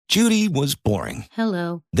Judy was boring.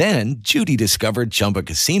 Hello. Then Judy discovered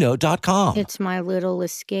ChumbaCasino.com. It's my little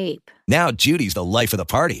escape. Now Judy's the life of the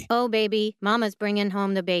party. Oh, baby, mama's bringing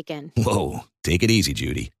home the bacon. Whoa, take it easy,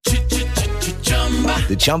 Judy.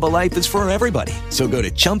 The Chumba life is for everybody. So go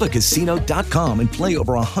to ChumbaCasino.com and play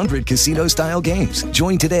over 100 casino-style games.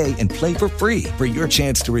 Join today and play for free for your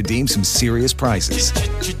chance to redeem some serious prizes.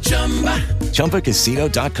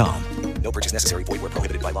 ChumbaCasino.com. No purchase necessary. Void where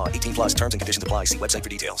prohibited by law. 18 plus terms and conditions apply. See website for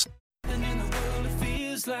details.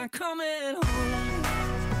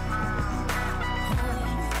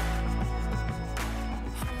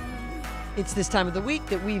 It's this time of the week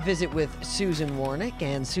that we visit with Susan Wornick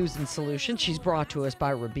and Susan's Solution. She's brought to us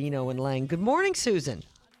by Rubino and Liang. Good morning, Susan.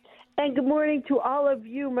 And good morning to all of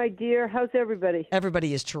you, my dear. How's everybody?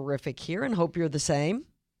 Everybody is terrific here and hope you're the same.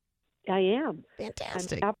 I am.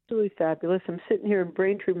 Fantastic. I'm absolutely fabulous. I'm sitting here in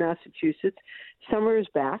Braintree, Massachusetts. Summer is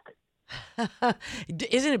back.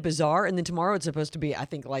 Isn't it bizarre? And then tomorrow it's supposed to be, I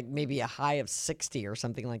think, like maybe a high of 60 or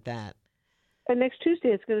something like that. And next Tuesday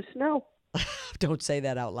it's going to snow. Don't say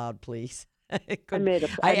that out loud, please. I made it.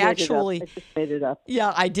 I just made it up.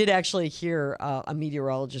 Yeah, I did actually hear a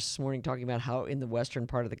meteorologist this morning talking about how in the western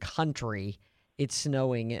part of the country it's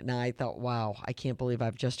snowing. And I thought, wow, I can't believe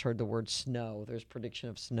I've just heard the word snow. There's prediction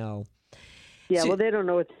of snow. Yeah, well, they don't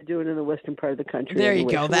know what they're doing in the western part of the country. There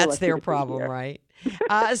anyway, you go. so That's their problem, right?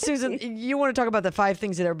 Susan, you want to talk about the 5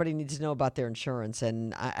 things that everybody needs to know about their insurance.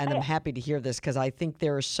 And I'm happy to hear this because I think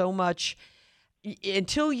there is so much.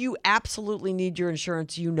 Until you absolutely need your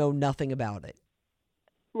insurance, you know nothing about it.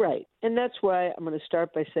 Right. And that's why I'm going to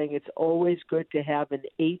start by saying it's always good to have an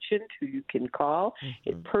agent who you can call.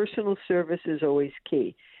 Mm-hmm. Personal service is always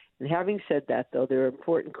key. And having said that, though, there are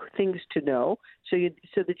important things to know so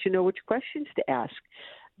that you know which questions to ask.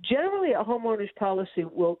 Generally, a homeowner's policy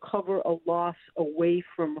will cover a loss away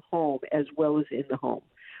from home as well as in the home,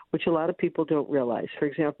 which a lot of people don't realize. For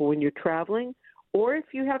example, when you're traveling, or if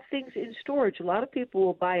you have things in storage, a lot of people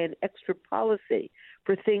will buy an extra policy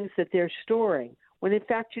for things that they're storing when in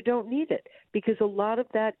fact you don't need it because a lot of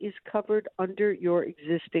that is covered under your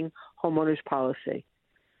existing homeowner's policy.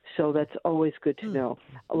 So that's always good to know.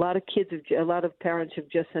 A lot of parents have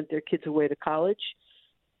just sent their kids away to college.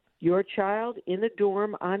 Your child in a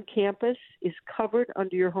dorm on campus is covered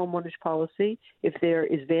under your homeowner's policy if there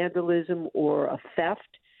is vandalism or a theft.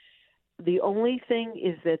 The only thing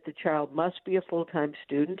is that the child must be a full-time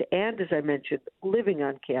student and, as I mentioned, living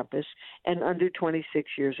on campus and under 26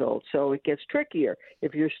 years old. So it gets trickier.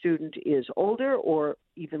 If your student is older or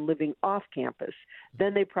even living off campus,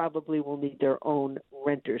 then they probably will need their own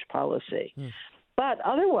renter's policy. But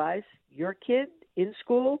otherwise, your kid in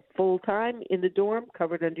school, full-time, in the dorm,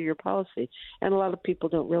 covered under your policy. And a lot of people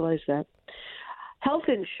don't realize that. Health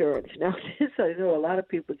insurance. Now, this I know a lot of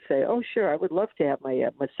people would say, oh, sure, I would love to have my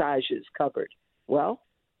massages covered. Well,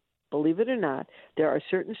 believe it or not, there are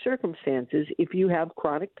certain circumstances if you have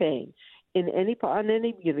chronic pain on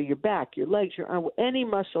any, your back, your legs, your arm, any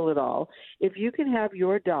muscle at all, if you can have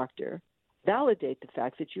your doctor validate the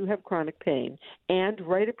fact that you have chronic pain and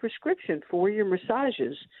write a prescription for your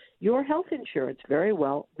massages, your health insurance very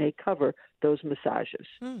well may cover those massages.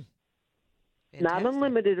 Not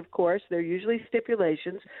unlimited, of course. There are usually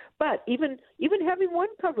stipulations, but even having one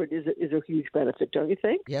covered is a huge benefit, don't you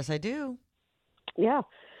think? Yes, I do. Yeah.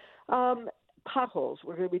 Potholes.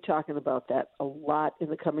 We're going to be talking about that a lot in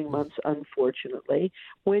the coming months, unfortunately.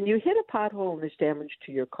 When you hit a pothole and there's damage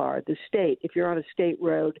to your car, the state, if you're on a state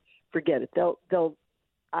road, forget it.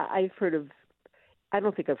 I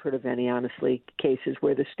don't think I've heard of any, honestly, cases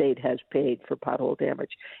where the state has paid for pothole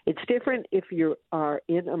damage. It's different if you are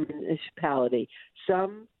in a municipality.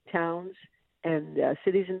 Some towns and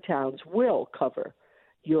cities and towns will cover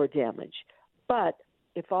your damage. But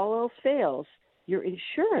if all else fails, your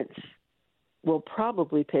insurance will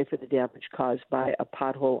probably pay for the damage caused by a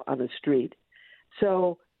pothole on a street.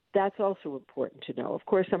 So that's also important to know. Of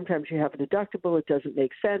course, sometimes you have a deductible. It doesn't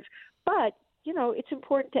make sense. But it's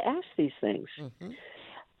important to ask these things. Mm-hmm.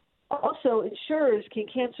 Also, insurers can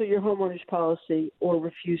cancel your homeowner's policy or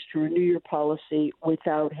refuse to renew your policy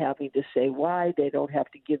without having to say why. They don't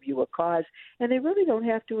have to give you a cause, and they really don't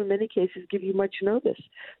have to, in many cases, give you much notice.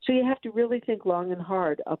 So you have to really think long and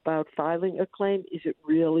hard about filing a claim. Is it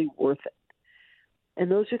really worth it?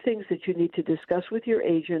 And those are things that you need to discuss with your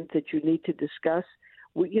agent, that you need to discuss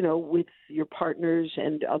with your partners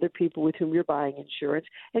and other people with whom you're buying insurance,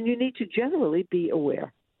 and you need to generally be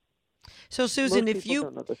aware. So, Susan, if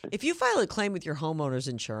you file a claim with your homeowner's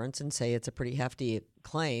insurance and say it's a pretty hefty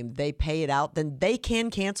claim, they pay it out, then they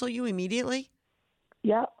can cancel you immediately?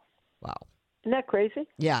 Yeah. Wow. Isn't that crazy?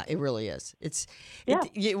 Yeah, it really is. Yeah.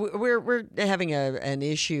 We're having an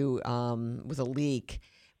issue with a leak,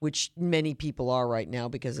 which many people are right now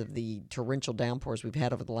because of the torrential downpours we've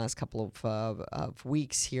had over the last couple of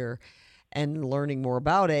weeks here, and learning more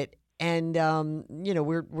about it. And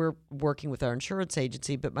we're working with our insurance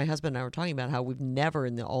agency, but my husband and I were talking about how we've never,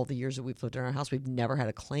 in all the years that we've lived in our house, we've never had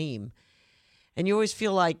a claim. And you always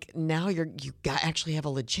feel like now you actually have a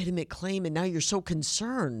legitimate claim, and now you're so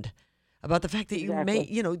concerned about the fact that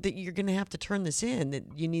that you're going to have to turn this in, that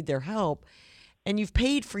you need their help, and you've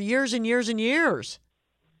paid for years and years and years.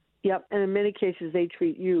 Yep, and in many cases they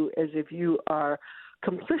treat you as if you are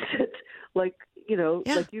complicit, like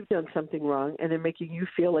you've done something wrong, and they're making you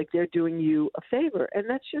feel like they're doing you a favor, and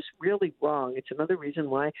that's just really wrong. It's another reason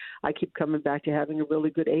why I keep coming back to having a really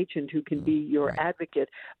good agent who can be your advocate.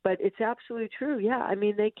 But it's absolutely true. Yeah, I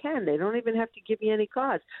mean, they can. They don't even have to give you any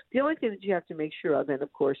cost. The only thing that you have to make sure of, and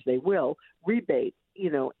of course they will, rebate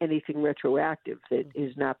anything retroactive that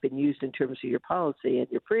has not been used in terms of your policy and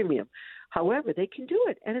your premium. However, they can do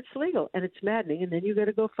it, and it's legal, and it's maddening, and then you got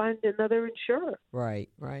to go find another insurer. Right.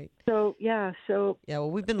 So, yeah. Well,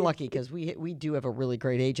 we've been lucky because we do have a really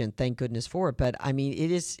great agent. Thank goodness for it. But I mean,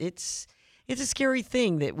 it's a scary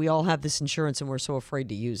thing that we all have this insurance and we're so afraid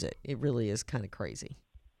to use it. It really is kind of crazy.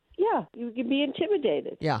 Yeah, you can be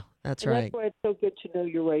intimidated. Yeah, that's and right. That's why it's so good to know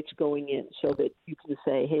your rights going in, so that you can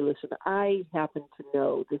say, hey, listen, I happen to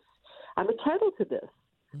know this. I'm entitled to this.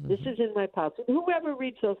 Mm-hmm. This is in my policy. Whoever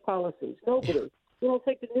reads those policies? Nobody. It's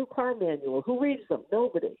like the new car manual. Who reads them?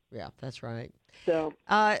 Nobody. Yeah, that's right. So,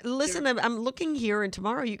 listen, I'm looking here, and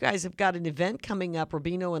tomorrow you guys have got an event coming up.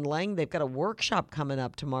 Rubino and Liang, they've got a workshop coming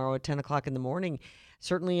up tomorrow at 10 o'clock in the morning.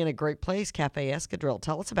 Certainly in a great place, Cafe Escadrille.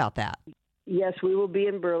 Tell us about that. Yes, we will be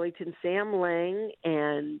in Burlington. Sam Liang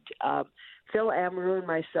and Phil Amaru and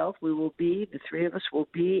myself, the three of us will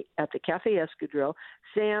be at the Cafe Escadrille.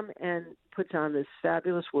 Sam puts on this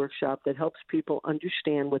fabulous workshop that helps people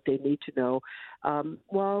understand what they need to know.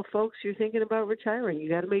 While, folks, you're thinking about retiring, you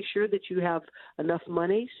got to make sure that you have enough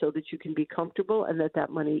money so that you can be comfortable and that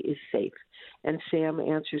money is safe. And Sam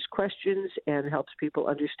answers questions and helps people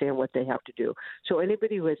understand what they have to do. So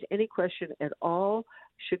anybody who has any question at all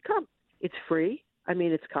should come. It's free. I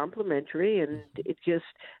mean, it's complimentary, and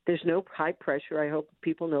there's no high pressure. I hope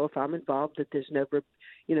people know if I'm involved that there's never,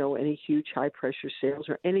 any huge high pressure sales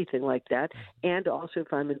or anything like that. And also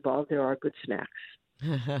if I'm involved, there are good snacks.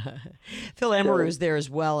 Phil Amaru is there as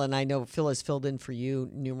well, and I know Phil has filled in for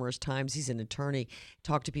you numerous times. He's an attorney.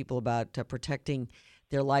 Talk to people about protecting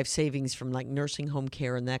their life savings from like nursing home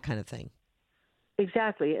care and that kind of thing.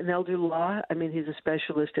 Exactly. And elder law, I mean, he's a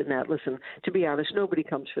specialist in that. Listen, to be honest, nobody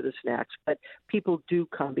comes for the snacks, but people do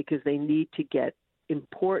come because they need to get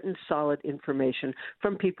important, solid information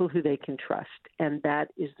from people who they can trust. And that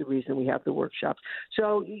is the reason we have the workshops.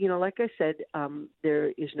 So, like I said,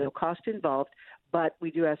 there is no cost involved, but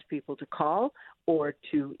we do ask people to call or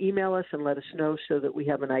to email us and let us know so that we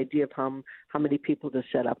have an idea of how many people to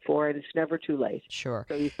set up for it. It's never too late. Sure.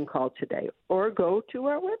 So you can call today or go to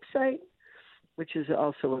our website, which is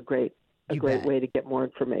also a great way to get more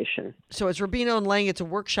information. So it's Rubino and Liang. It's a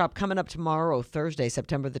workshop coming up tomorrow, Thursday,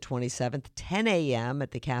 September the 27th, 10 a.m.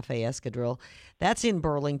 at the Cafe Escadrille. That's in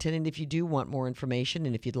Burlington. And if you do want more information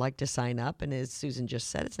and if you'd like to sign up, and as Susan just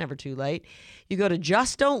said, it's never too late, you go to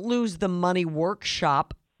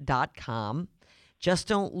justdon'tlosethemoneyworkshop.com.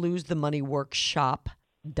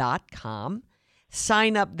 Justdon'tlosethemoneyworkshop.com.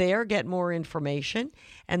 Sign up there, get more information,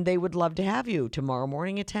 and they would love to have you tomorrow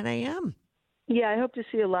morning at 10 a.m. Yeah, I hope to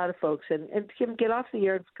see a lot of folks. And Kim, get off the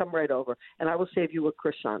air and come right over, and I will save you a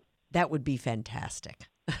croissant. That would be fantastic.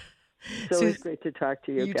 So it's great to talk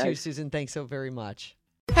to you, guys. You too, Susan. Thanks so very much.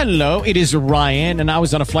 Hello, it is Ryan, and I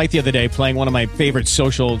was on a flight the other day playing one of my favorite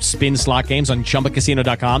social spin slot games on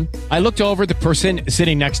ChumbaCasino.com. I looked over at the person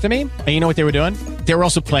sitting next to me, and you know what they were doing? They were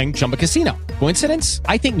also playing Chumba Casino. Coincidence?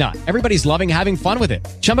 I think not. Everybody's loving having fun with it.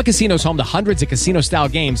 Chumba Casino is home to hundreds of casino-style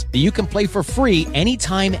games that you can play for free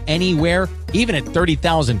anytime, anywhere, even at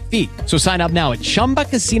 30,000 feet. So sign up now at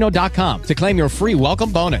ChumbaCasino.com to claim your free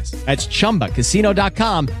welcome bonus. That's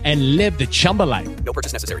ChumbaCasino.com and live the Chumba life. No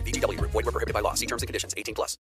purchase necessary. VGW. Void where prohibited by law. See terms and conditions. 18+.